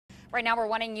Right now, we're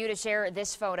wanting you to share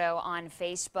this photo on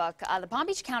Facebook. The Palm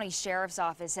Beach County Sheriff's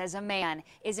Office says a man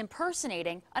is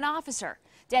impersonating an officer.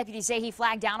 Deputies say he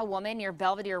flagged down a woman near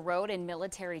Belvedere Road and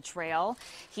Military Trail.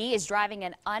 He is driving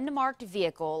an unmarked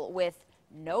vehicle with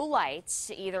no lights,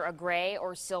 either a gray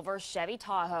or silver Chevy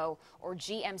Tahoe or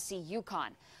GMC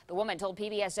Yukon. The woman told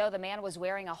PBSO the man was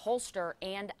wearing a holster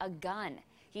and a gun.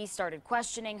 He started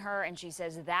questioning her, and she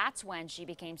says that's when she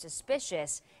became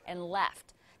suspicious and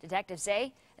left. Detectives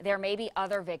say there may be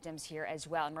other victims here as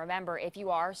well. And remember, if you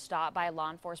are stopped by a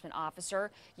law enforcement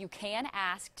officer, you can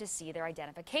ask to see their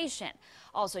identification.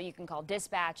 Also, you can call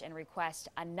dispatch and request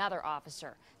another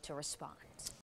officer to respond.